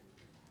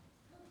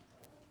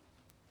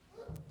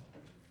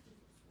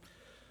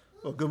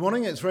Well, good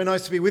morning. It's very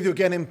nice to be with you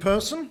again in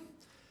person.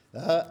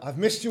 I've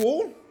missed you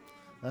all.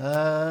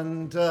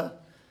 And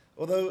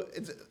although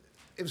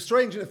it was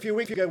strange a few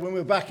weeks ago when we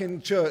were back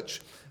in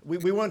church, we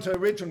weren't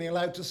originally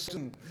allowed to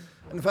sing.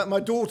 And in fact, my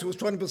daughter was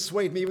trying to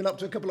persuade me even up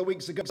to a couple of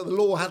weeks ago that the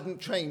law hadn't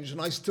changed and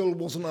I still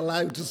wasn't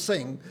allowed to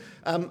sing.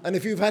 And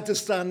if you've had to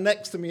stand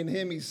next to me and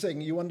hear me sing,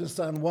 you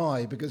understand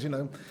why. Because,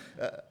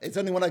 it's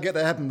only when I get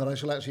to heaven that I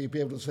shall actually be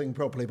able to sing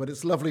properly. But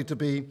it's lovely to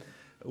be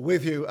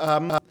with you.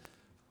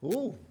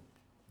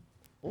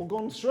 All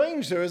gone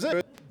strange there, is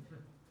it?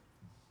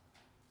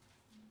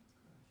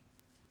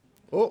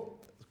 Oh,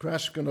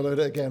 Crash, going to load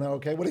it again.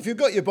 Okay, well, if you've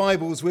got your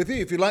Bibles with you,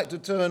 if you'd like to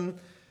turn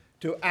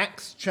to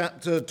Acts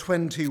chapter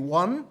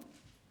 21.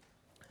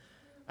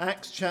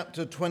 Acts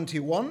chapter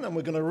 21, and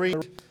we're going to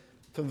read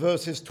from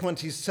verses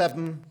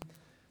 27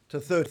 to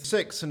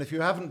 36. And if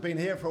you haven't been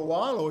here for a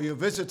while or you're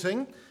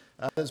visiting,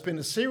 there's been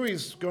a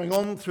series going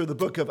on through the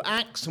book of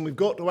Acts, and we've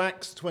got to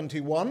Acts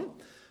 21.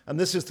 And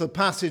this is the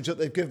passage that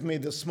they've given me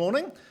this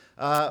morning.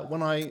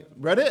 When I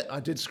read it,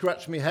 I did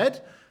scratch my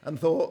head and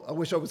thought, I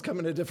wish I was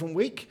coming a different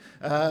week.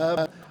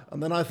 And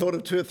then I thought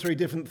of two or three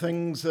different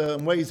things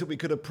and ways that we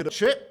could have put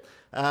it.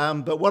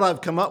 But what I've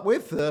come up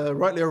with,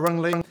 rightly or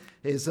wrongly,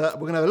 is we're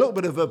going to have a little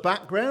bit of a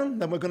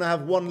background. Then we're going to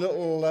have one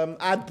little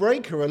ad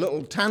break or a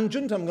little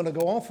tangent I'm going to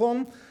go off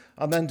on.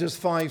 And then just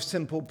 5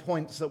 simple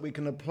points that we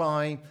can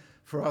apply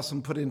for us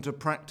and put into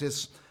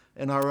practice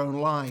in our own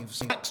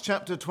lives. Acts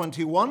chapter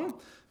 21.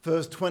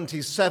 Verse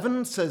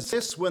 27 says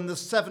this: when the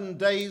 7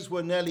 days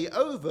were nearly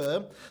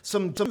over,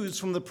 some Jews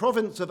from the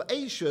province of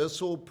Asia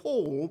saw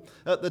Paul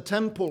at the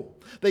temple.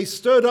 They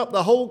stirred up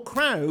the whole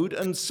crowd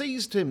and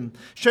seized him,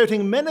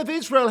 shouting, "Men of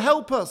Israel,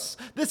 help us!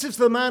 This is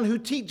the man who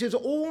teaches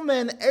all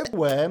men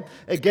everywhere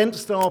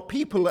against our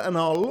people and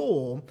our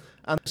law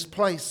and this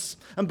place.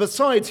 And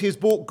besides, he has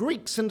brought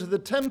Greeks into the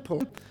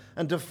temple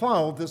and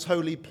defiled this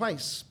holy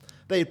place."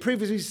 They had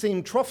previously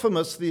seen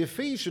Trophimus the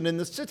Ephesian in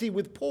the city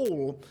with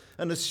Paul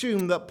and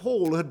assumed that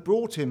Paul had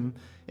brought him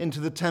into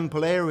the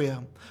temple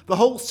area. The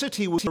whole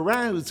city was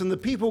aroused and the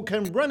people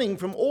came running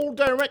from all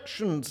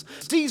directions.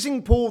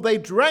 Seizing Paul, they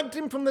dragged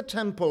him from the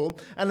temple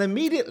and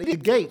immediately the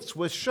gates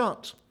were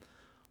shut.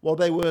 While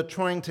they were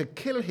trying to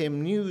kill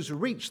him, news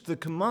reached the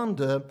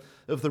commander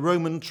of the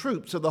Roman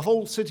troops of the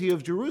whole city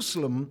of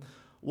Jerusalem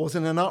was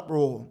in an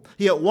uproar.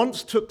 He at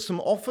once took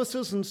some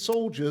officers and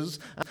soldiers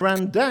and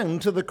ran down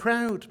to the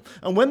crowd.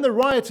 And when the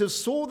rioters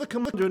saw the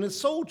commander and his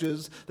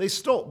soldiers, they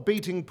stopped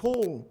beating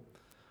Paul.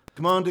 The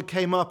commander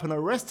came up and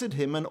arrested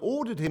him and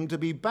ordered him to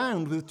be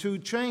bound with 2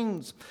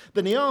 chains.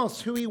 Then he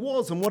asked who he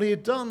was and what he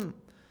had done.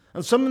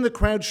 And some in the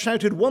crowd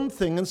shouted one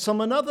thing and some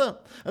another.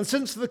 And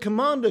since the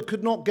commander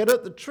could not get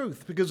at the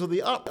truth because of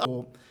the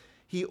uproar,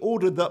 he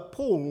ordered that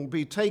Paul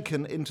be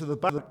taken into the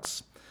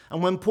barracks.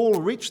 And when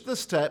Paul reached the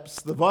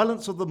steps, the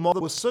violence of the mob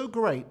was so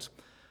great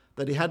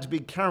that he had to be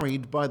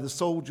carried by the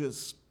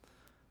soldiers.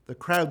 The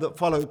crowd that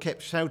followed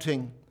kept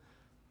shouting,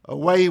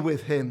 "Away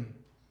with him!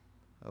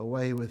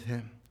 Away with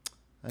him!"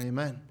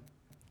 Amen.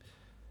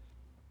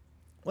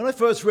 When I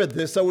first read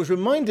this, I was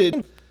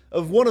reminded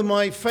of one of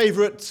my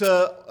favourite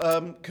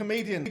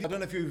comedians. I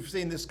don't know if you've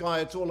seen this guy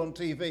at all on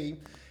TV.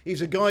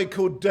 He's a guy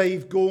called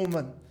Dave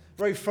Gorman.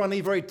 Very funny,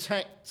 very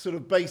tech sort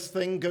of based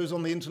thing, goes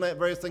on the internet,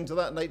 various things of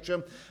that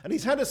nature. And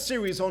he's had a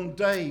series on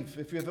Dave,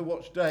 if you ever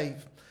watched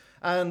Dave.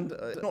 And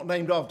it's not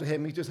named after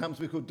him, he just happens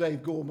to be called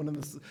Dave Gorman,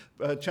 and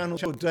the channel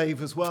called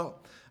Dave as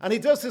well. And he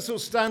does this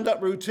sort of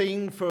stand-up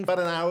routine for about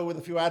an hour with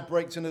a few ad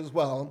breaks in it as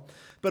well.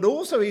 But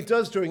also he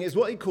does during is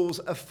what he calls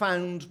a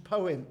found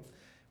poem.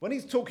 When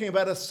he's talking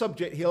about a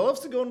subject, he loves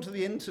to go onto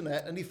the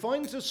internet and he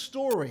finds a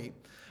story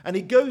and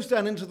he goes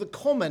down into the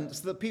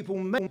comments that people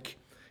make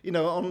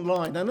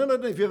online. And I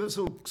don't know if you ever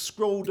sort of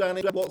scroll down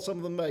into what some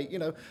of them make.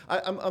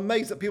 I'm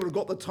amazed that people have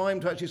got the time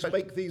to actually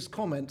make these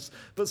comments.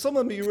 But some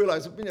of them you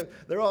realise,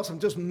 there are some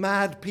just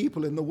mad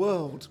people in the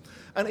world.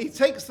 And he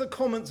takes the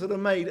comments that are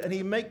made and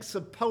he makes a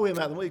poem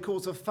out of them, what he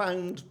calls a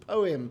found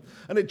poem.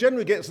 And it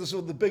generally gets the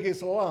sort of the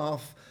biggest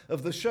laugh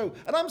of the show.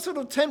 And I'm sort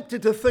of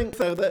tempted to think,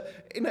 though,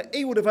 that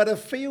he would have had a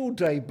field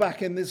day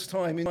back in this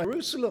time in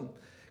Jerusalem.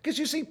 Because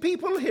you see,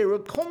 people here are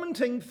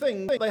commenting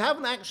things they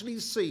haven't actually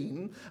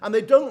seen and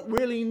they don't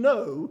really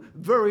know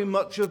very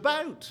much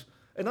about.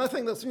 And I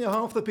think that's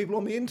half the people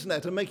on the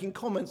internet are making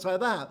comments like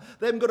that.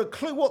 They haven't got a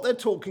clue what they're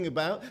talking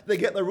about. They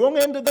get the wrong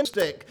end of the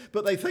stick,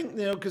 but they think,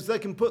 because they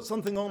can put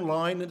something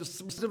online and it's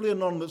specifically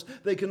anonymous,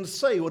 they can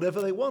say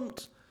whatever they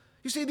want.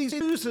 You see, these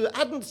Jews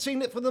hadn't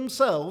seen it for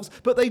themselves,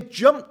 but they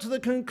jumped to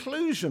the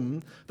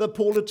conclusion that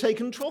Paul had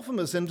taken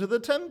Trophimus into the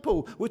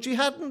temple, which he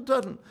hadn't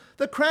done.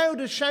 The crowd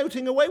is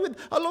shouting away with,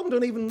 I long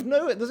don't even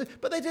know it,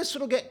 but they just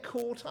sort of get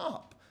caught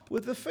up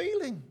with the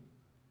feeling.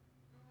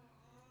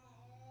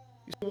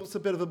 You see, what's a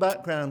bit of a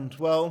background?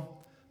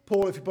 Well,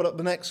 Paul, if you put up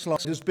the next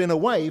slide, has been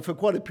away for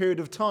quite a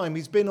period of time.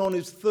 He's been on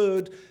his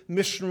 3rd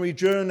missionary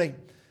journey.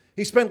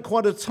 He spent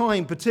quite a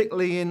time,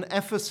 particularly in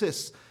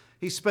Ephesus.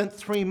 He spent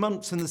 3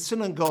 months in the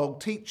synagogue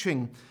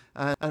teaching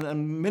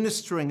and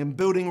ministering and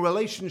building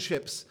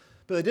relationships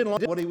but they didn't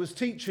like what he was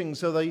teaching,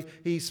 so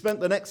he spent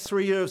the next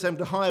 3 years having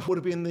to hire what would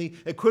have been the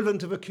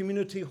equivalent of a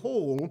community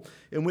hall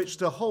in which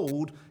to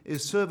hold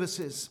his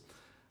services.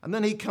 And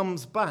then he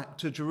comes back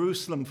to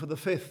Jerusalem for the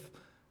fifth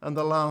and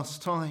the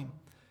last time.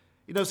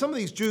 You know, some of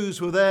these Jews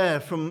were there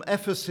from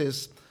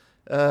Ephesus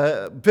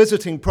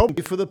visiting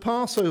probably for the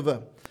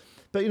Passover.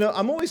 But, you know,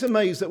 I'm always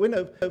amazed that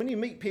when you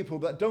meet people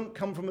that don't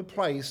come from a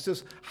place,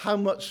 just how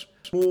much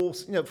more,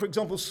 you know, for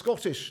example,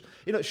 Scottish.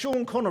 You know,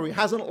 Sean Connery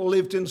hasn't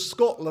lived in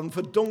Scotland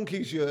for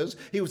donkey's years.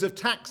 He was a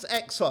tax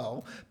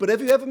exile. But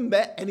have you ever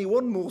met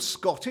anyone more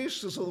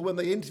Scottish? So when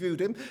they interviewed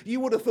him,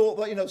 you would have thought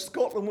that, you know,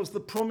 Scotland was the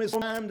promised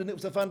land and it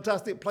was a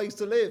fantastic place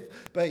to live.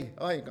 But hey,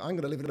 I'm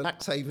going to live in a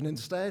tax haven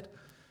instead.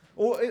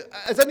 Or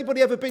has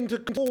anybody ever been to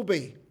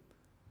Corby?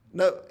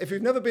 No, if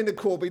you've never been to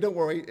Corby, don't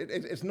worry,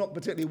 it's not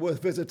particularly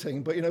worth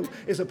visiting, but, you know,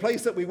 it's a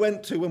place that we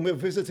went to when we were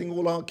visiting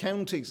all our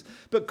counties.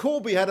 But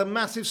Corby had a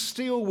massive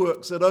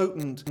steelworks that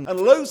opened, and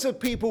loads of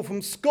people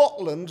from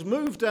Scotland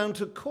moved down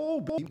to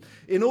Corby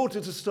in order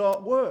to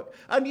start work.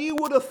 And you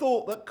would have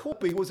thought that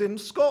Corby was in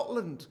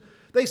Scotland.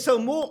 They sell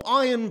more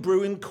iron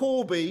brew in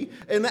Corby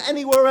than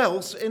anywhere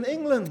else in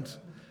England.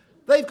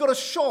 They've got a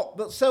shop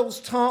that sells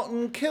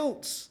tartan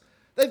kilts.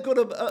 They've got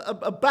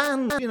a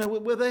band, you know,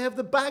 where they have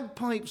the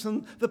bagpipes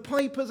and the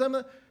pipers.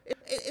 And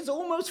it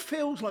almost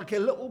feels like a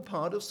little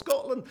part of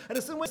Scotland. And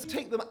it's the way to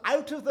take them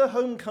out of their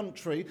home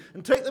country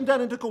and take them down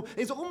into Cornwall.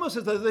 It's almost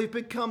as though they've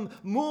become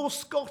more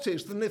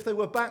Scottish than if they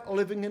were back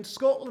living in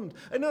Scotland.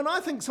 And I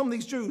think some of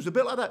these Jews are a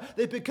bit like that.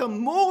 They've become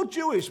more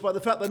Jewish by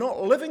the fact they're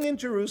not living in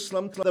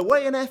Jerusalem, they're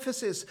away in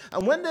Ephesus.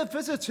 And when they're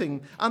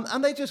visiting,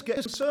 and they just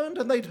get concerned,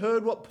 and they'd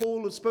heard what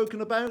Paul had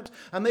spoken about,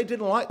 and they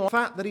didn't like the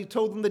fact that he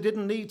told them they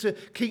didn't need to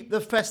keep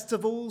the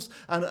festivals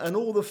and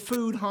all the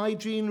food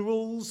hygiene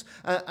rules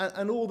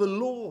and all the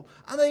law.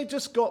 And they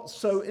just got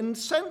so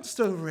incensed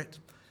over it.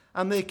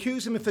 And they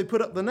accuse him, if they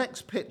put up the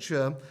next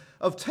picture,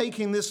 of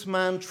taking this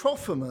man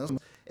Trophimus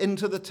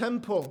into the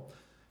temple.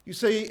 You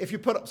see, if you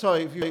put up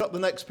the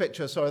next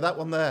picture, that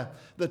one there,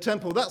 the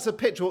temple, that's a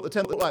picture of what the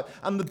temple looked like.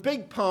 And the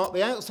big part,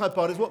 the outside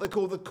part, is what they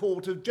call the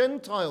court of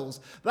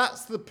Gentiles.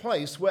 That's the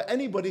place where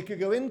anybody could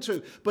go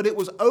into. But it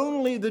was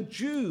only the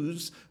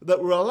Jews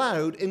that were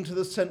allowed into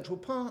the central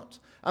part.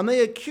 And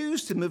they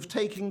accused him of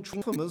taking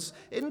Trophimus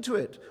into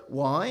it.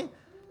 Why?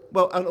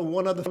 Well, and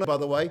one other thing, by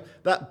the way,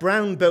 that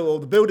brown building, or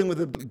the building with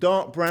the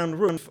dark brown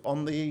roof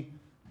on the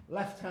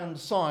left-hand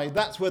side,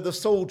 that's where the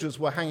soldiers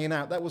were hanging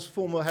out. That was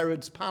former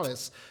Herod's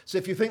palace. So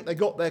if you think they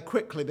got there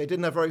quickly, they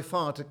didn't have very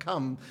far to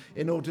come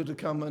in order to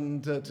come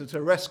and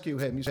to rescue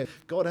him. You say,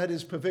 God had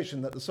his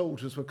provision that the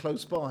soldiers were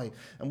close by.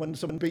 And when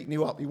someone beating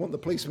you up, you want the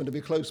policeman to be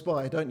close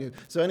by, don't you?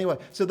 So anyway,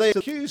 so they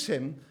accuse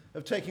him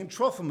of taking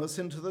Trophimus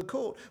into the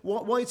court.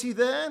 Why is he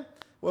there?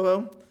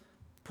 Well,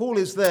 Paul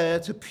is there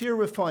to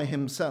purify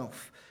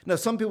himself. Now,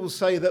 some people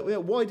say that,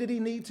 why did he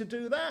need to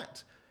do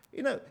that?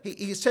 You know,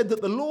 he said that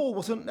the law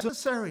wasn't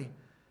necessary.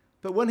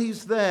 But when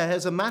he's there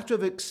as a matter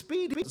of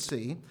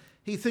expediency,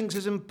 he thinks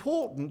it's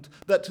important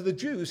that to the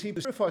Jews he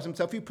purifies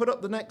himself. You put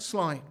up the next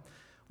slide.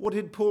 What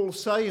did Paul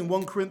say in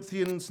 1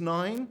 Corinthians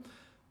 9?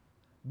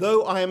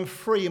 Though I am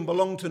free and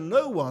belong to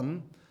no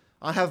one,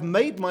 I have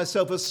made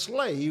myself a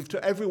slave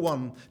to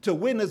everyone to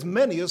win as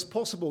many as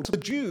possible. To the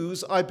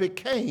Jews I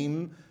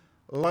became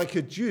like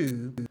a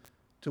Jew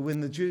to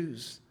win the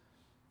Jews.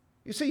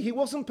 You see, he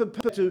wasn't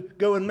prepared to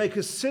go and make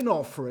a sin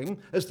offering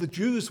as the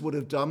Jews would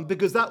have done,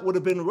 because that would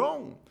have been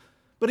wrong.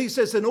 But he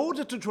says, in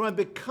order to try and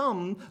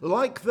become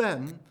like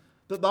them,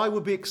 that I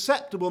would be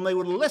acceptable and they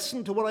would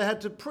listen to what I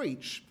had to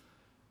preach,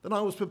 then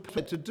I was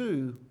prepared to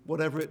do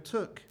whatever it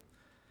took.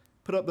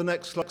 Put up the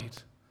next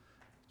slide.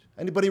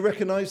 Anybody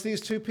recognize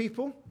these two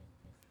people?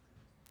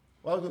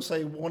 Well, I was going to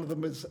say one of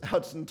them is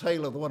Hudson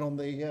Taylor, the one on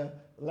the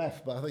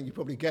left, but I think you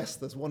probably guessed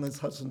there's one is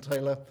Hudson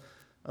Taylor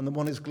and the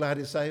one is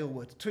Gladys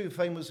Aylward, two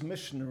famous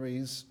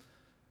missionaries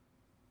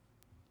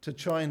to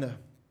China.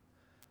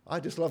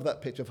 I just love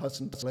that picture of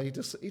Hudson Taylor.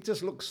 He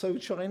just looks so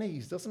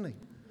Chinese, doesn't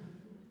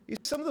he?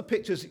 Some of the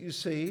pictures that you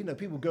see,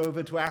 people go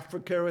over to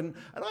Africa, and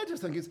I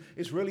just think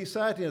it's really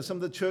sad. Some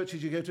of the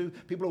churches you go to,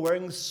 people are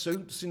wearing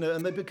suits,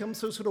 and they become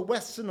so sort of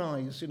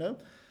westernized,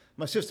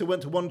 My sister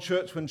went to one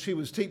church when she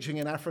was teaching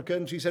in Africa,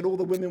 and she said all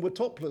the women were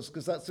topless,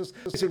 because that's just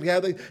basically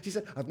how she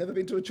said, I've never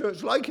been to a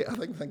church like it. I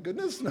think, thank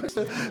goodness. No.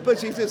 But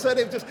she just said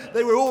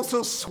they were all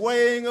sort of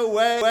swaying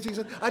away. She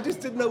said, I just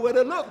didn't know where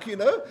to look,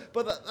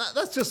 But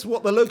that's just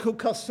what the local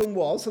custom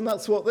was, and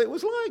that's what it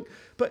was like.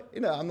 But,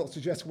 I'm not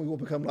suggesting we will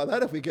become like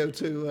that if we go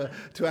to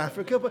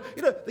Africa.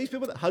 But, these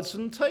people,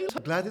 Hudson Taylor,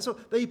 Gladys,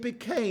 they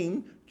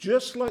became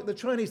just like the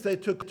Chinese. They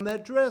took their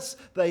dress,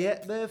 they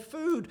ate their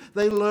food,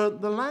 they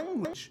learnt the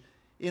language,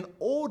 in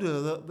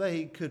order that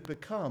they could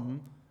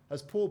become,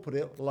 as Paul put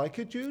it, like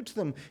a Jew to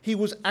them. He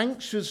was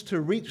anxious to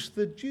reach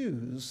the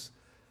Jews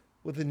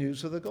with the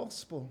news of the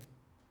gospel.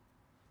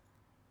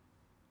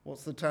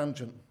 What's the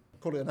tangent?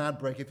 Call it an ad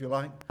break if you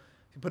like.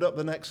 If you put up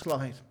the next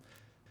slide.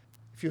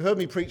 If you heard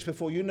me preach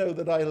before, you know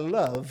that I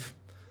love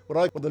what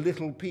I call the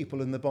little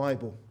people in the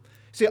Bible.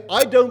 See,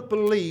 I don't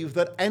believe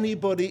that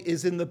anybody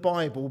is in the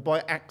Bible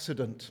by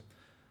accident.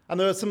 And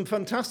there are some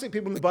fantastic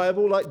people in the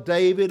Bible like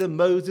David and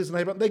Moses and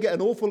Abraham. They get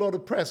an awful lot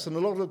of press and a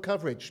lot of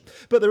coverage.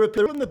 But there are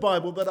people in the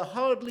Bible that are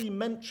hardly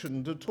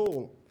mentioned at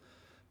all.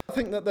 I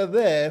think that they're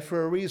there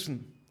for a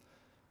reason.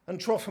 And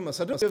Trophimus,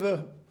 I don't know if you've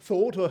ever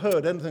thought or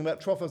heard anything about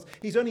Trophimus.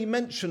 He's only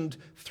mentioned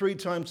 3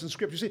 times in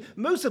Scripture. See,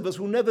 most of us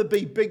will never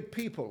be big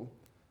people.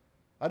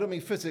 I don't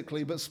mean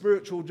physically, but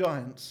spiritual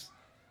giants.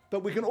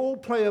 But we can all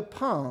play a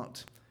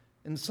part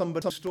in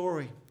somebody's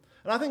story.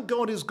 And I think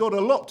God has got a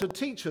lot to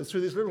teach us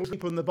through these little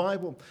people in the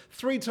Bible.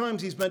 3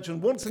 times he's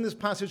mentioned, once in this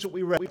passage that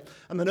we read,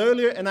 and then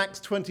earlier in Acts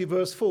 20,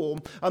 verse 4,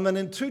 and then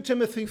in 2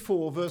 Timothy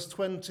 4, verse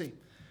 20.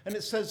 And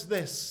it says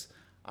this,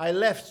 I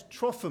left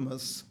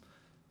Trophimus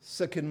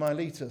sick in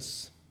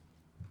Miletus.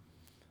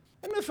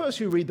 And at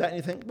first you read that and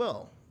you think,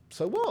 well,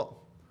 so what?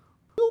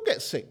 We all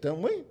get sick,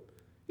 don't we?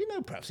 You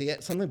know, perhaps he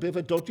ate something a bit of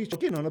a dodgy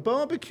chicken on a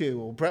barbecue,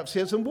 or perhaps he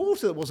had some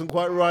water that wasn't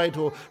quite right,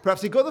 or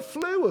perhaps he got the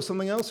flu or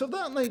something else of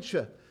that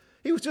nature.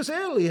 He was just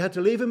ill. He had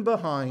to leave him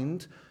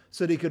behind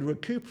so that he could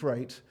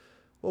recuperate.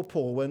 Well,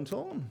 Paul went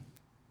on.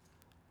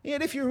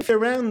 Yet if you read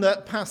around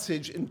that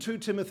passage in 2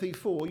 Timothy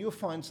 4, you'll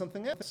find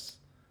something else.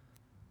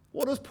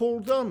 What has Paul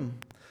done?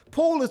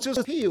 Paul has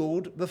just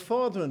healed the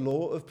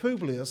father-in-law of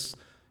Publius,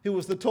 who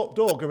was the top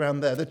dog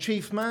around there, the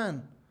chief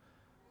man.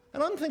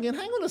 And I'm thinking,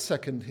 hang on a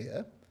second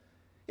here.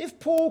 If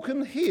Paul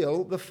can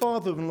heal the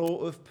father-in-law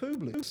of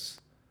Publius,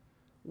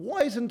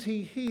 why isn't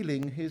he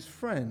healing his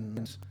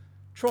friend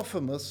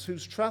Trophimus,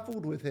 who's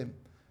travelled with him,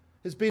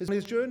 has been on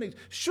his journeys?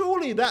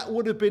 Surely that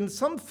would have been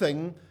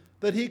something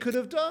that he could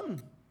have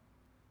done.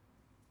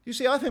 You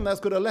see, I think that's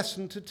got a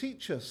lesson to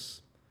teach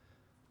us.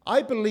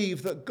 I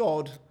believe that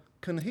God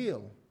can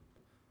heal,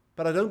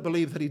 but I don't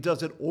believe that he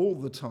does it all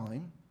the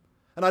time.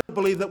 And I don't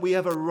believe that we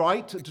have a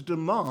right to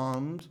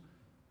demand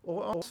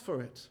or ask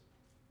for it.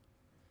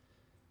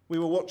 We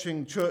were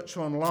watching Church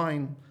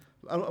Online,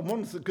 and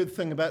one good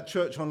thing about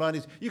Church Online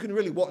is you can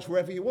really watch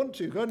wherever you want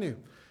to, can't you?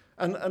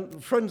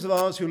 And friends of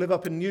ours who live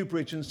up in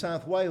Newbridge in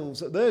South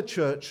Wales, at their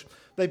church,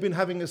 they've been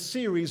having a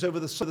series over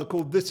the summer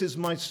called This Is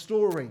My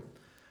Story.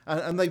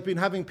 And they've been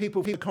having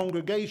people from the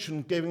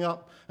congregation giving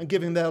up and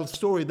giving their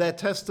story, their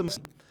testimony.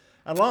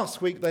 And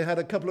last week they had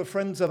a couple of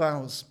friends of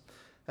ours.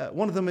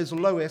 One of them is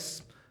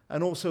Lois,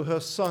 and also her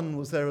son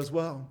was there as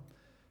well.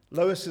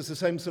 Lois is the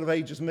same sort of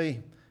age as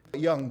me.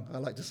 Young, I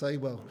like to say,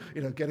 well,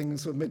 getting in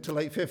sort of mid to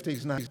late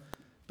 50s now.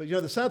 But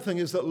the sad thing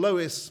is that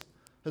Lois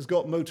has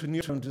got motor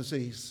neuron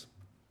disease.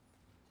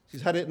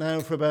 She's had it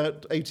now for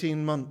about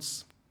 18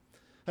 months.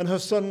 And her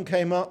son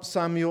came up,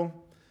 Samuel,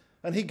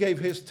 and he gave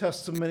his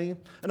testimony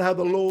and how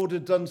the Lord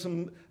had done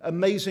some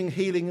amazing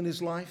healing in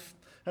his life.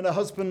 And her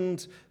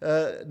husband,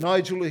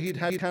 Nigel, he'd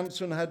had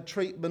cancer and had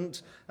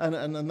treatment,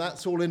 and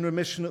that's all in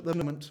remission at the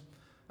moment.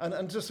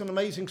 And just an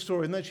amazing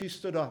story. And then she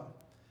stood up.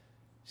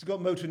 She's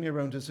got motor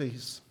neuron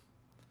disease.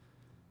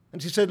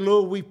 And she said,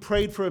 Lord, we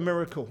prayed for a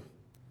miracle,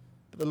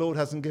 but the Lord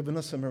hasn't given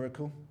us a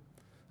miracle.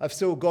 I've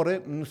still got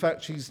it. And in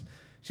fact, she looks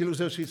as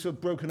though she's sort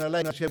of broken her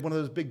leg. She had one of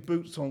those big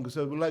boots on because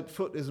her left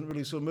foot isn't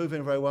really sort of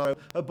moving very well.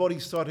 Her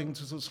body's starting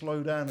to sort of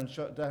slow down and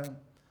shut down.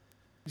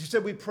 She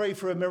said, we pray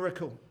for a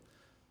miracle.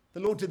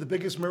 The Lord did the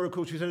biggest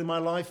miracle, she said, in my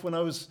life when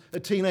I was a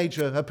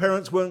teenager. Her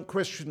parents weren't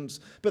Christians,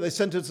 but they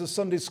sent her to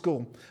Sunday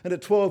school. And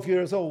at 12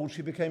 years old,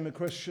 she became a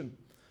Christian.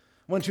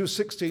 When she was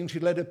 16, she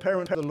led her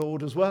parents to the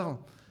Lord as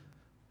well.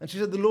 And she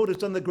said, the Lord has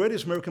done the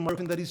greatest miracle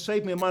that he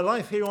saved me. And my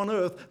life here on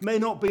earth may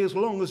not be as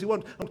long as he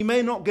wants. And we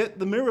may not get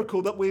the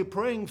miracle that we're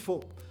praying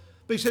for.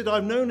 But he said,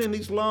 I've known in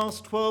these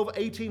last 12,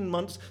 18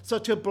 months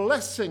such a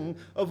blessing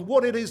of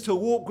what it is to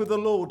walk with the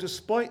Lord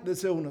despite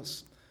this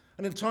illness.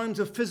 And in times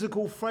of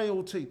physical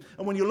frailty.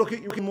 And when you look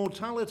at your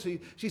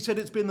immortality, she said,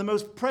 it's been the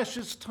most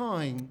precious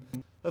time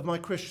of my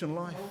Christian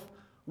life.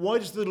 Why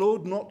does the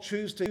Lord not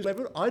choose to use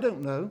everyone? I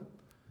don't know.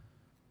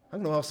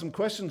 I'm going to ask some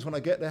questions when I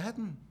get to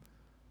heaven.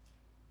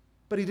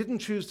 But he didn't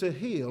choose to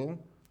heal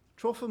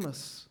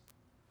Trophimus.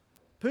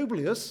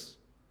 Publius,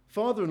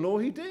 father-in-law,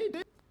 he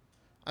did.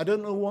 I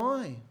don't know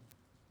why.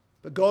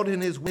 But God in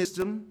his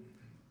wisdom,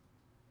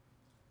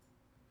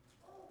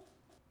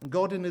 and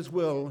God in his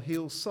will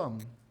heals some,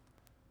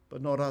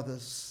 but not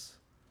others.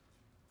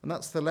 And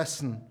that's the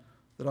lesson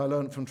that I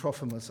learned from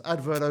Trophimus.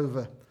 Advert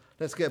over.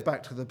 Let's get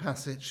back to the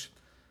passage.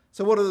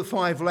 So what are the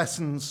 5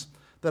 lessons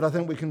that I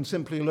think we can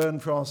simply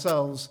learn for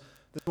ourselves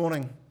this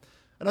morning?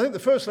 And I think the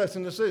first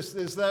lesson is this,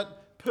 is that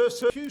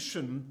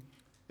persecution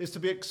is to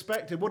be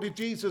expected. What did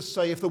Jesus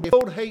say? If the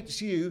world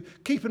hates you,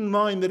 keep in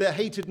mind that it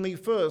hated me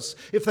first.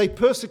 If they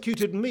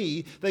persecuted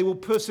me, they will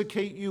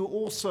persecute you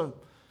also.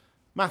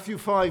 Matthew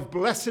 5,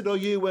 blessed are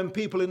you when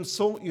people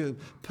insult you,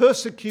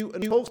 persecute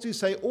and falsely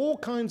say all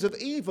kinds of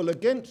evil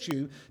against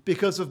you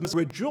because of me.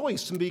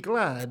 Rejoice and be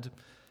glad,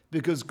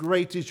 because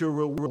great is your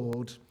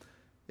reward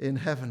in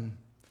heaven.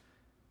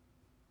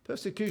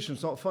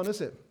 Persecution's not fun, is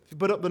it? If you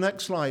put up the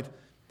next slide.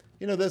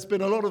 There's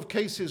been a lot of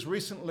cases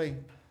recently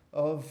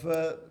of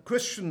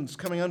Christians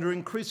coming under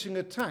increasing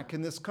attack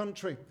in this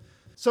country.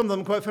 Some of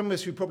them quite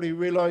famous. You probably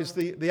realise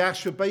the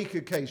Asher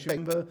Baker case. You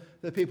remember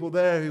the people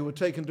there who were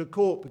taken to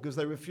court because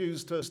they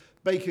refused to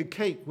bake a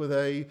cake with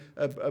a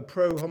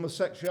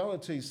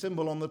pro-homosexuality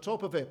symbol on the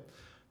top of it.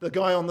 The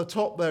guy on the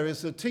top there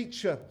is a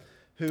teacher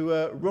who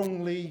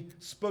wrongly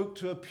spoke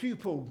to a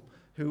pupil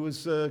who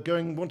was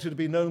wanted to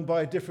be known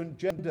by a different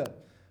gender,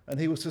 and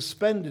he was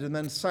suspended and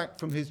then sacked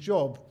from his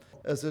job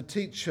as a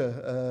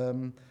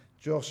teacher,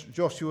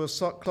 Joshua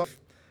Sutcliffe.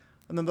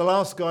 And then the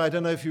last guy, I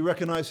don't know if you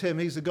recognise him,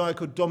 he's a guy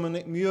called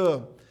Dominic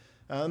Muir,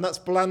 and that's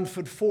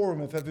Blandford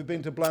Forum, if you've ever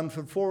been to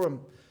Blandford Forum.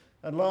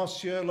 And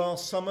last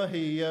summer,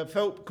 he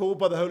felt called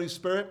by the Holy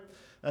Spirit,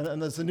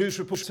 and as the news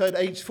report said,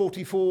 age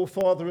 44,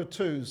 father of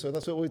two, so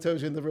that's what we told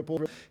you in the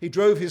report. He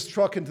drove his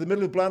truck into the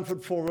middle of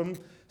Blandford Forum,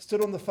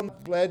 stood on the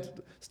front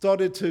led,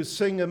 started to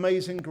sing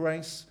Amazing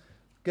Grace,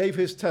 gave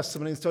his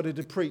testimony and started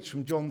to preach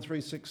from John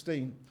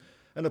 3:16.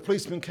 And a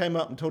policeman came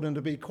up and told him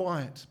to be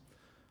quiet.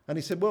 And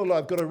he said, well,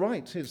 I've got a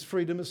right. It's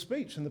freedom of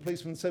speech. And the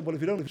policeman said, well,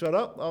 if you don't shut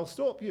up, I'll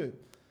stop you.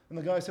 And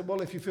the guy said,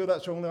 well, if you feel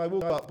that's wrong, then I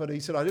will stop. But he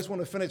said, I just want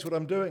to finish what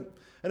I'm doing.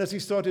 And as he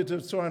started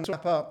to try and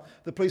wrap up,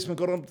 the policeman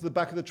got onto the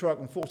back of the truck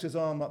and forced his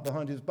arm up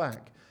behind his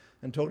back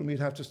and told him he'd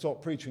have to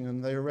stop preaching.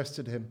 And they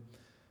arrested him.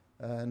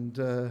 And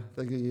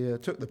they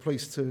took the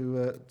police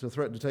to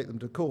threaten to take them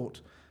to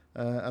court.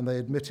 And they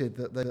admitted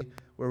that they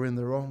were in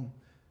the wrong.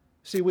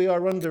 See, we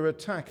are under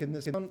attack in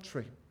this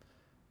country.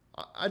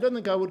 I don't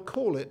think I would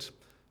call it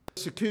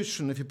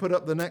persecution. If you put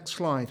up the next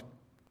slide,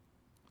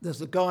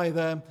 there's a guy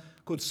there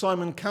called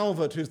Simon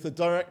Calvert, who's the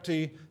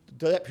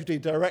deputy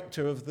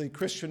director of the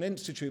Christian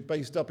Institute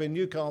based up in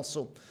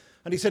Newcastle.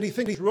 And he said he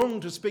thinks it's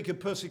wrong to speak of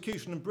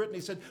persecution in Britain.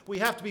 He said we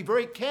have to be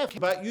very careful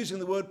about using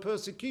the word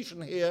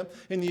persecution here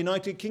in the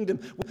United Kingdom.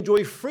 We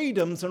enjoy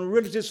freedoms and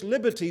religious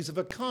liberties of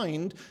a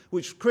kind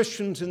which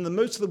Christians in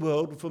most of the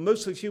world, for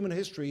most of human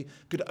history,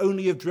 could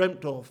only have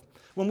dreamt of.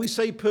 When we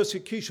say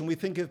persecution, we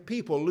think of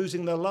people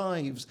losing their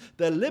lives,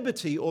 their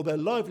liberty or their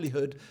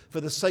livelihood for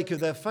the sake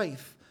of their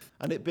faith,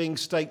 and it being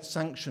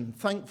state-sanctioned.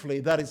 Thankfully,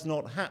 that is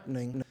not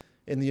happening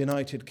in the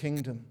United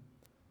Kingdom.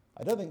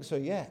 I don't think so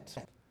yet,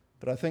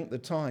 but I think the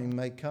time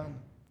may come.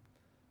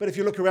 But if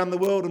you look around the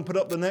world and put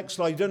up the next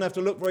slide, you don't have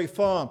to look very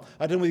far.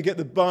 I don't know whether you get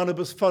the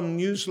Barnabas Fund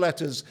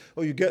newsletters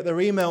or you get their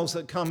emails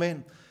that come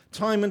in.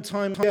 Time and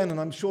time again,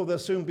 and I'm sure there'll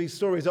soon be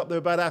stories up there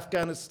about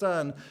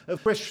Afghanistan,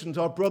 of Christians,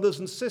 our brothers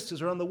and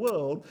sisters around the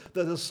world,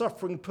 that are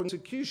suffering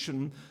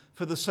persecution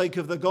for the sake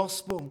of the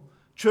gospel.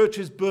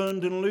 Churches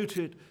burned and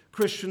looted,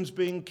 Christians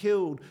being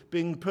killed,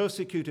 being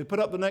persecuted. Put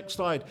up the next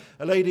slide.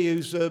 A lady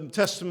whose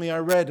testimony I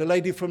read, a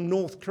lady from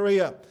North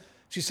Korea.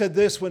 She said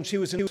this when she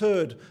was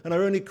interred, and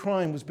her only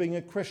crime was being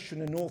a Christian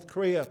in North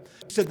Korea.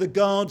 She said, the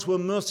guards were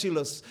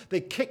merciless.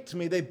 They kicked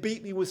me. They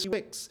beat me with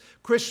sticks.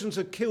 Christians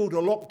are killed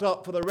or locked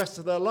up for the rest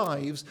of their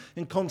lives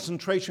in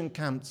concentration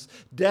camps.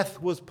 Death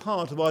was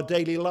part of our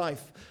daily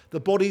life. The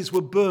bodies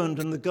were burned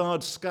and the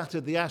guards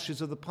scattered the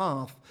ashes of the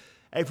path.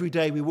 Every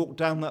day we walked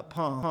down that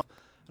path,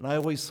 and I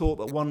always thought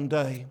that one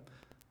day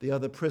the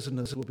other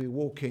prisoners would be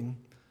walking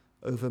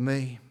over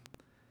me.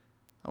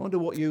 I wonder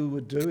what you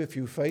would do if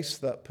you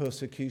faced that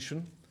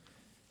persecution.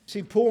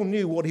 See, Paul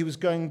knew what he was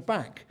going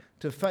back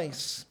to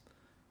face,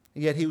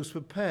 yet he was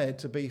prepared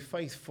to be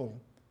faithful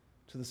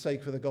to the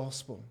sake of the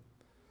gospel.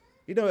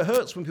 You know, it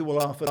hurts when people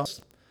laugh at us.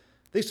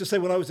 They used to say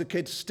when I was a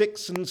kid,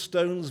 sticks and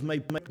stones may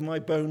break my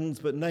bones,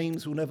 but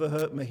names will never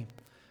hurt me.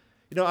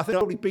 You know, I think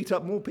I probably beat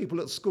up more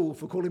people at school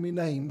for calling me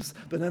names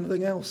than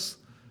anything else.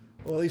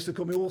 Well, they used to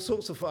call me all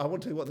sorts of, I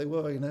won't tell you what they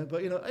were,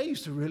 but, they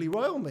used to really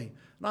rile me.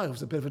 And I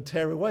was a bit of a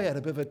tearaway, I had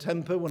a bit of a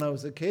temper when I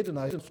was a kid, and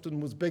I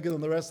often was bigger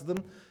than the rest of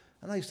them,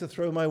 and I used to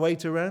throw my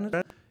weight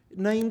around.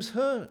 Names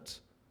hurt.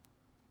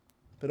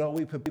 But are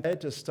we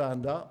prepared to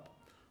stand up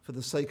for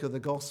the sake of the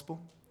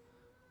gospel?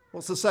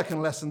 What's the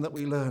second lesson that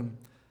we learn?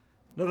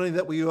 Not only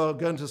that we are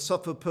going to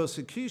suffer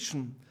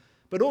persecution,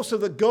 but also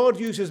that God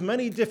uses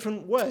many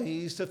different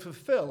ways to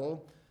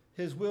fulfill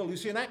his will. You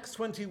see, in Acts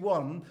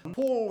 21,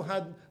 Paul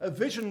had a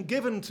vision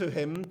given to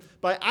him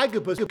by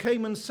Agabus, who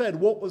came and said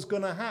what was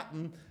going to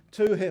happen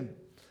to him.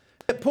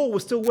 Yet Paul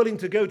was still willing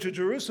to go to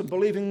Jerusalem,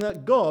 believing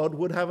that God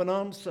would have an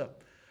answer.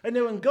 And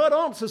and God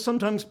answers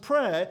sometimes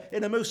prayer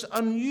in a most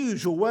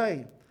unusual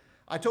way.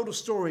 I told a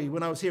story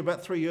when I was here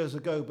about 3 years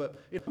ago, but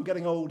I'm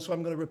getting old, so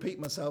I'm going to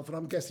repeat myself, and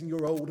I'm guessing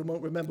you're old and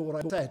won't remember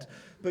what I said.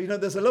 But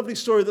there's a lovely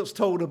story that's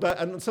told about,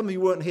 and some of you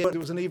weren't here, it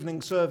was an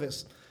evening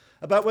service,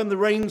 about when the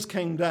rains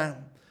came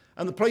down.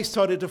 And the place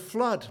started to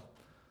flood.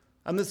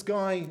 And this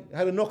guy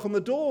had a knock on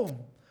the door.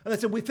 And they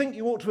said, we think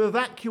you ought to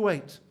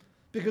evacuate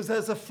because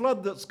there's a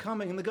flood that's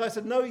coming. And the guy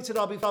said, no, he said,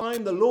 I'll be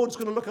fine. The Lord's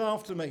going to look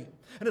after me.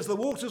 And as the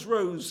waters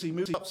rose, he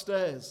moved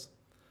upstairs.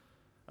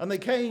 And they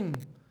came.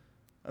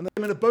 And they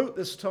came in a boat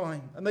this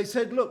time. And they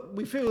said, look,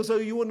 we feel as though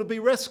you want to be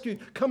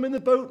rescued. Come in the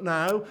boat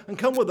now and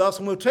come with us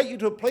and we'll take you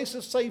to a place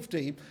of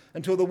safety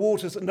until the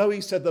waters... No,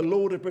 he said, the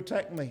Lord will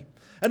protect me.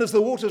 And as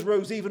the waters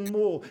rose even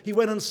more, he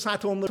went and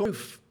sat on the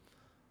roof.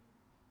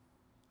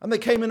 And they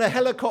came in a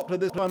helicopter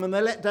this time and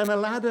they let down a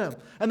ladder.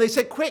 And they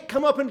said, quick,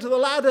 come up into the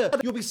ladder.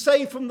 You'll be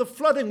saved from the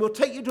flooding. We'll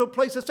take you to a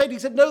place of safety. He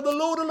said, no, the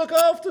Lord will look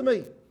after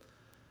me.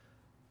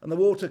 And the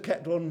water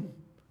kept on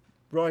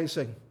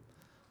rising.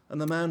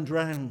 And the man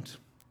drowned.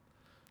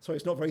 So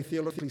it's not very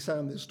theologically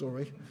sound, this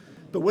story.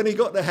 But when he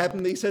got to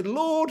heaven, he said,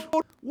 Lord,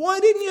 why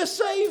didn't you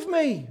save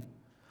me?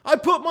 I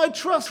put my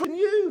trust in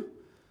you.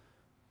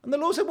 And the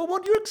Lord said, well,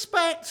 what do you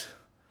expect?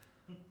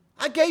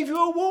 I gave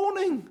you a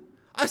warning.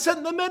 I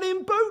sent the men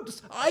in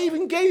boats. I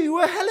even gave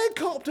you a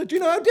helicopter. Do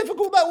you know how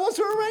difficult that was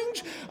to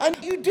arrange?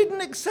 And you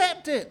didn't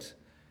accept it.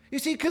 You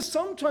see, because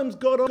sometimes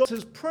God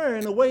answers prayer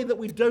in a way that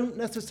we don't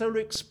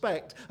necessarily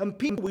expect, and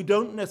people we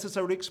don't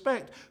necessarily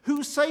expect.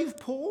 Who saved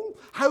Paul?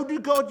 How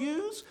did God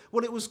use?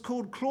 Well, it was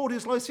called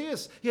Claudius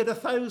Lysias. He had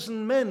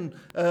 1,000 men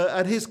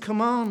at his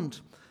command.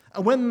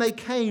 And when they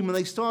came and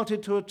they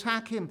started to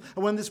attack him,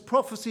 and when this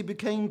prophecy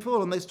became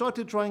full and they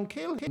started to try and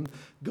kill him,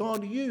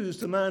 God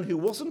used a man who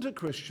wasn't a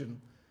Christian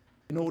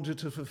in order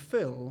to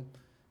fulfill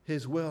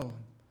his will.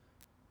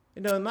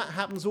 You know, and that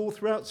happens all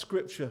throughout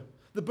Scripture.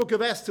 The book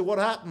of Esther, what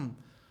happened?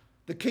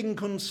 The king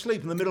couldn't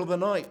sleep in the middle of the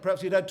night.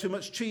 Perhaps he'd had too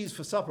much cheese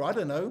for supper, I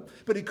don't know.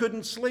 But he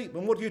couldn't sleep.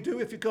 And what do you do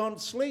if you can't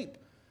sleep?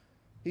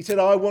 He said,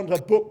 I want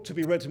a book to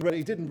be read.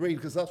 He didn't read,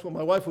 because that's what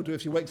my wife will do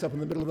if she wakes up in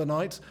the middle of the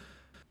night.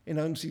 You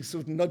know, and she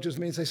sort of nudges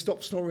me and says,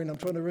 stop snoring, I'm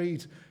trying to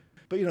read.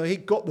 But, you know, he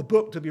got the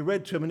book to be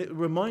read to him, and it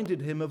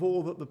reminded him of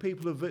all that the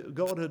people of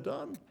God had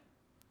done.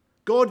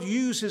 God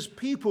uses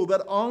people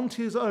that aren't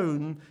his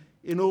own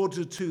in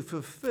order to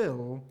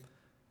fulfill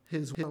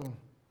his will.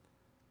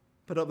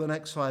 Put up the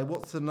next slide.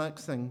 What's the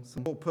next thing?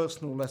 Some more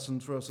personal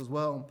lessons for us as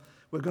well.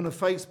 We're going to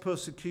face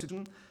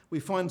persecution. We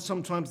find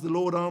sometimes the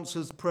Lord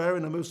answers prayer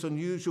in a most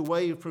unusual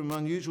way from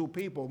unusual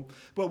people.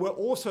 But we're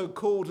also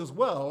called as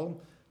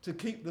well to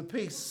keep the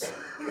peace.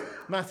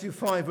 Matthew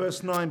 5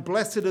 verse 9,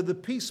 blessed are the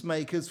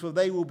peacemakers, for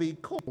they will be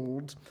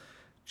called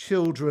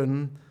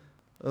children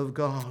of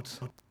God.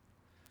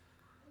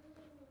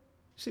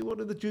 See, what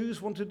did the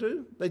Jews want to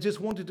do? They just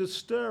wanted to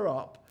stir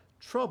up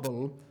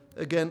trouble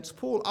against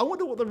Paul. I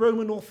wonder what the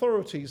Roman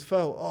authorities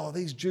felt. Oh,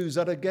 these Jews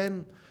that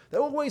again.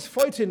 They're always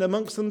fighting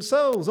amongst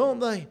themselves,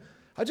 aren't they?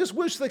 I just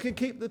wish they could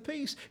keep the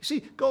peace. You see,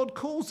 God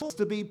calls us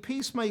to be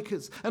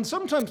peacemakers. And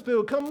sometimes there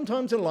will come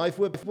times in life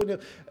where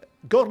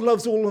God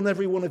loves all and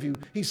every one of you.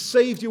 He's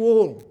saved you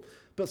all.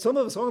 But some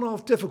of us aren't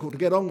half difficult to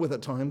get on with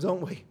at times,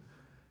 aren't we?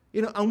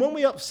 You know, and when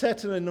we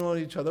upset and annoy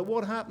each other,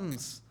 what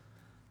happens?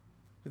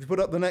 If you put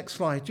up the next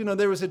slide, you know,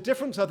 there is a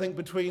difference, I think,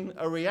 between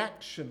a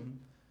reaction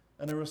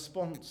and a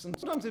response. And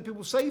sometimes if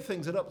people say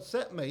things that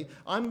upset me,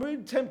 I'm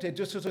really tempted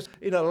just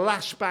to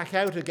lash back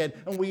out again,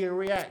 and we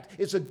react.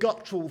 It's a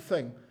guttural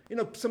thing. You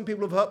know, some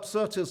people have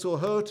upset us or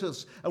hurt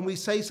us, and we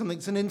say something.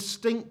 It's an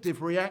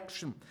instinctive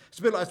reaction. It's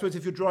a bit like, I suppose,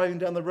 if you're driving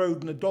down the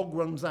road and a dog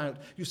runs out,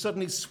 you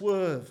suddenly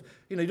swerve.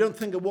 You know, you don't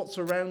think of what's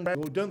around you,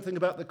 or don't think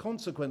about the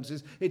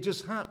consequences. It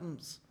just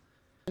happens.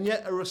 And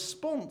yet a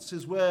response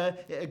is where,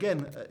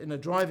 again, in a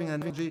driving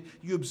analogy,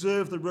 you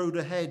observe the road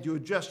ahead, you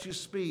adjust your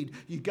speed,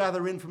 you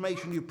gather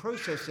information, you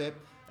process it,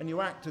 and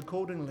you act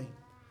accordingly.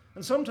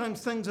 And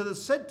sometimes things that are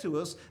said to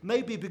us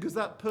may be because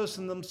that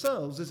person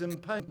themselves is in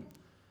pain.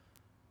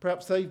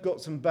 Perhaps they've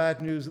got some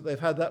bad news that they've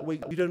had that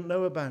week you don't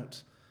know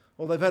about.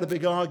 Or they've had a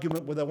big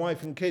argument with their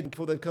wife and kid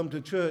before they've come to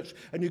church,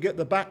 and you get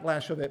the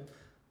backlash of it.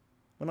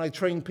 When I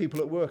train people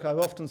at work, I've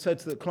often said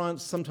to the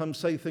clients sometimes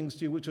say things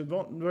to you which are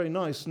not very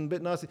nice and a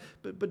bit nasty,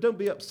 but don't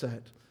be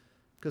upset,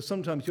 because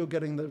sometimes you're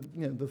getting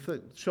the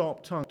thick,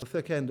 sharp tongue, the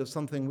thick end of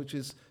something which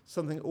is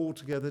something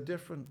altogether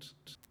different.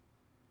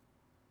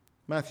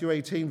 Matthew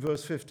 18,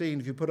 verse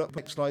 15, if you put up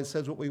the next slide,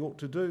 says what we ought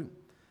to do.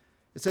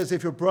 It says,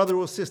 if your brother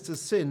or sister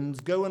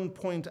sins, go and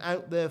point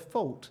out their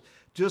fault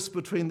just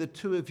between the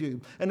two of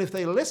you. And if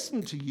they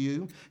listen to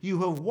you, you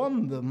have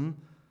won them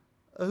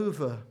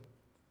over.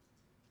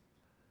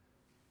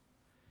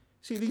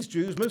 See, these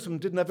Jews, most of them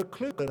didn't have a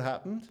clue what had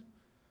happened.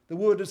 The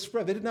word had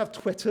spread. They didn't have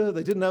Twitter.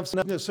 They didn't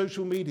have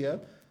social media.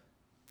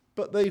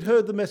 But they'd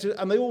heard the message,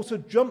 and they also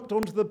jumped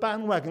onto the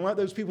bandwagon, like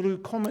those people who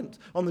comment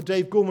on the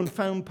Dave Gorman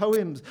found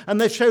poems. And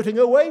they're shouting,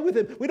 away with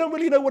him. We don't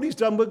really know what he's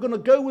done. We're going to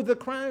go with the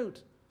crowd.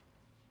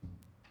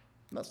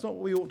 And that's not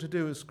what we ought to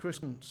do as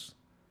Christians.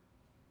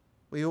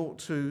 We ought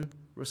to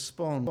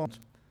respond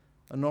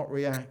and not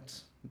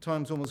react. The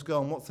time's almost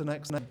gone. What's the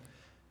next thing?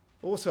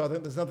 Also, I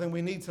think there's nothing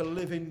we need to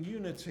live in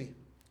unity.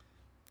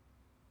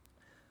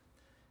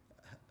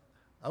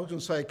 I was going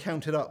to say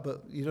count it up,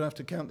 but you don't have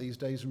to count these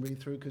days and read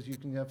through, because you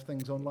can have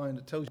things online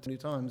that tells you many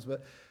times.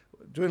 But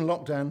during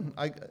lockdown,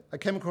 I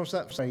came across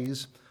that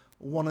phrase,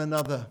 one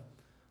another,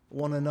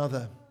 one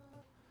another.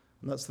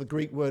 And that's the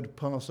Greek word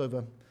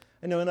Passover.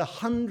 You know, and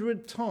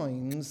 100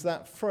 times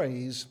that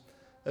phrase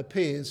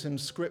appears in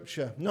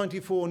Scripture.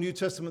 94 New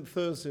Testament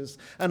Thursdays.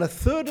 And a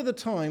third of the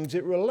times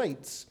it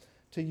relates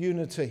to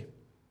unity.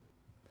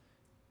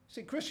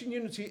 See, Christian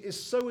unity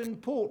is so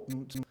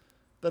important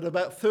that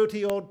about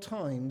 30-odd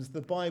times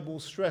the Bible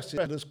stresses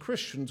that as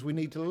Christians we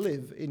need to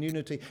live in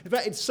unity. In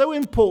fact, it's so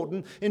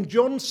important in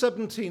John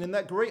 17, in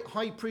that great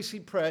high priestly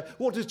prayer,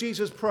 what does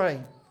Jesus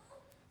pray?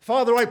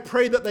 Father, I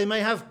pray that they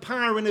may have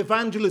power in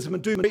evangelism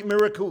and do great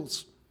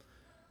miracles.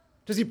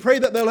 Does he pray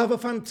that they'll have a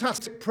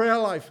fantastic prayer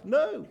life?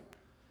 No.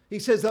 He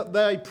says that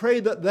they pray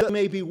that they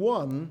may be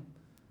one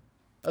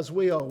as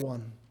we are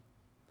one.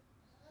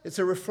 It's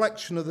a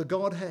reflection of the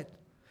Godhead.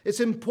 It's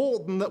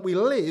important that we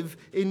live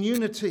in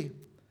unity.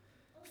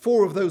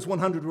 4 of those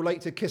 100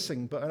 relate to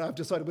kissing, but I've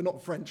decided we're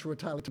not French or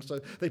Italian, so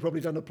they probably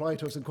don't apply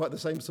to us in quite the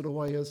same sort of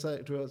way as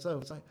to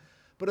ourselves.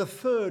 But a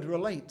third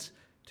relate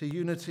to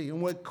unity,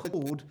 and we're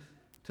called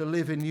to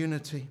live in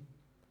unity.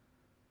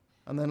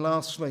 And then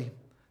lastly,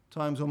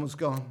 time's almost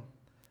gone.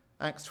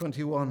 Acts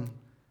 21,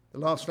 the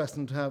last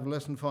lesson to have,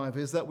 lesson 5,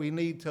 is that we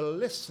need to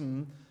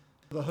listen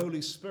to the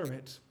Holy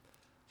Spirit,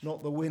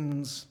 not the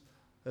winds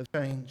of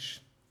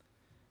change.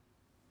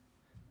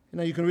 You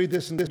know, you can read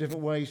this in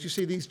different ways. You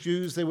see these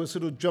Jews, they were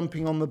sort of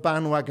jumping on the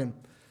bandwagon.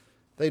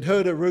 They'd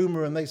heard a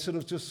rumor and they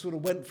just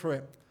went for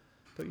it.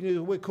 But you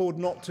know, we're called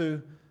not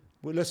to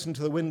listen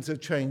to the winds of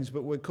change,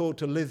 but we're called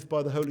to live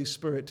by the Holy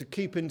Spirit, to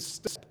keep in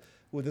step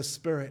with the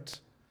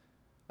Spirit.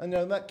 And you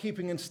know, that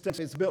keeping in step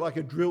is a bit like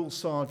a drill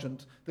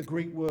sergeant, the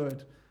Greek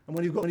word. And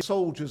when you've got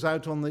soldiers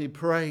out on the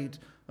parade,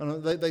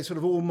 and they sort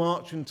of all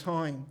march in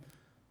time,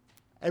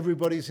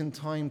 everybody's in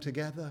time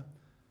together.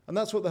 And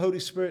that's what the Holy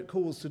Spirit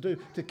calls to do,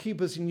 to keep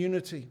us in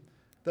unity,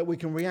 that we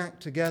can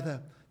react together,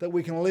 that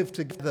we can live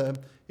together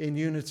in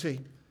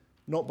unity,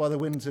 not by the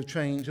winds of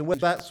change. And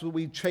whether that's what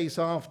we chase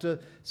after,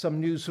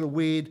 some new sort of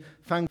weird,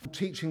 fangled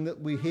teaching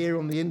that we hear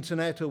on the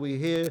internet or we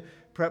hear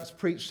perhaps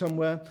preached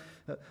somewhere.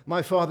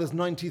 My father's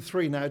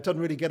 93 now. It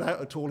doesn't really get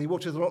out at all. He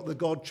watches a lot of the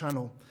God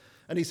channel.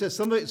 And he says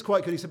some of it's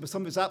quite good, he said, but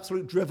some of it's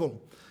absolute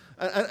drivel.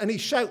 And he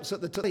shouts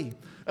at the telly.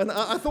 And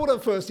I thought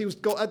at first he was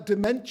got a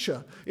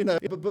dementia, you know.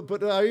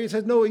 But he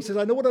said, no, he said,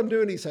 I know what I'm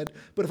doing, he said.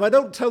 But if I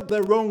don't tell them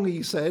they're wrong,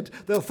 he said,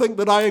 they'll think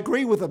that I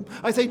agree with them.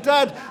 I say,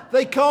 Dad,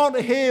 they can't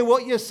hear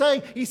what you're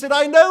saying. He said,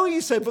 I know,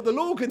 he said, but the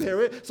Lord can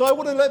hear it. So I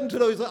want to let them to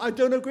know. He said, I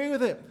don't agree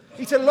with it.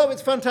 He said, a lot of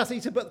it's fantastic.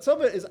 He said, but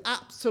some of it is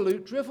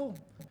absolute drivel.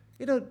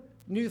 You know,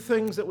 new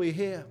things that we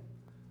hear.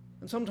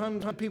 And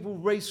sometimes people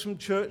race from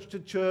church to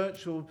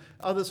church or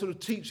other sort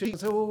of teachings.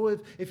 Say, oh,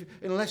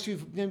 unless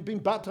you've been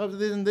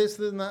baptized in this,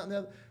 and that, and the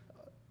other.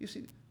 You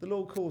see, the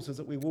Lord calls us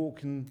that we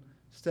walk in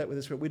step with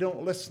the Spirit. We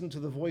don't listen to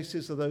the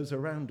voices of those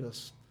around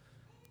us,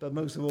 but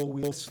most of all,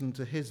 we listen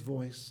to His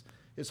voice.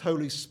 It's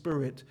Holy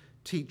Spirit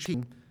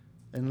teaching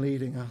and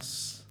leading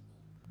us.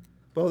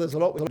 Well, there's a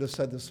lot we could have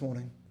said this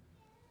morning,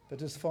 but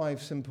just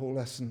 5 simple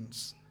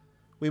lessons.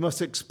 We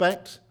must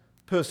expect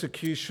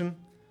persecution,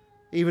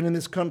 even in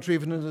this country,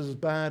 even as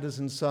bad as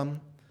in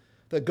some,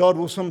 that God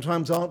will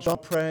sometimes answer our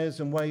prayers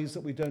in ways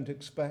that we don't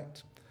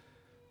expect.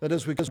 That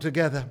as we go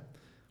together,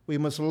 we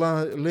must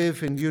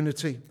live in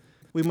unity.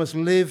 We must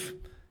live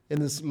in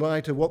this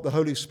light of what the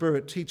Holy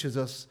Spirit teaches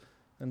us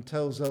and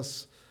tells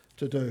us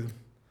to do.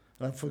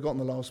 And I've forgotten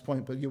the last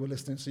point, but you were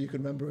listening, so you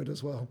can remember it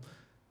as well.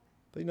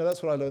 But you know,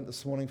 that's what I learned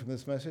this morning from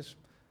this message.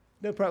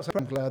 You know, perhaps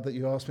I'm glad that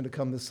you asked me to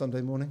come this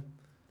Sunday morning.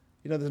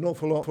 You know, there's an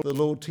awful lot that the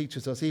Lord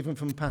teaches us, even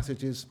from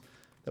passages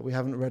that we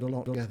haven't read a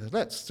lot together.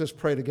 Let's just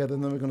pray together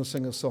and then we're going to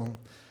sing a song.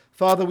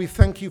 Father, we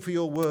thank you for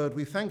your word.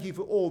 We thank you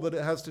for all that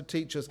it has to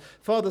teach us.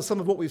 Father, some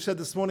of what we've said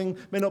this morning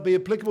may not be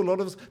applicable to a lot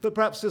of us, but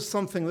perhaps there's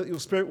something that your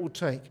Spirit will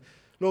take.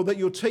 Lord, that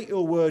you'll take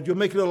your word, you'll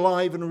make it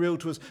alive and real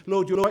to us.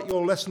 Lord, you'll write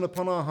your lesson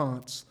upon our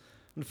hearts.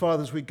 And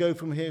Father, as we go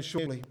from here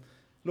shortly,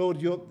 Lord,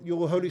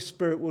 your Holy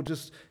Spirit will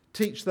just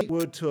teach that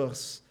word to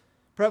us.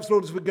 Perhaps,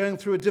 Lord, as we're going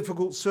through a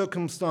difficult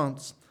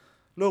circumstance,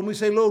 Lord, we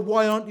say, Lord,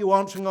 why aren't you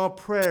answering our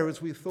prayer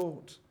as we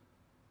thought?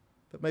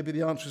 But maybe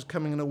the answer is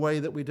coming in a way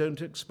that we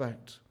don't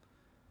expect.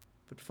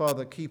 But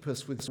Father, keep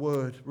us with this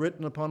word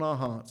written upon our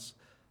hearts.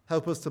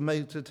 Help us to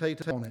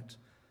meditate on it.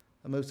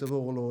 And most of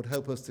all, Lord,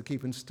 help us to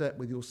keep in step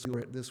with your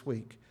Spirit this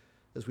week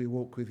as we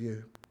walk with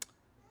you.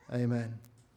 Amen.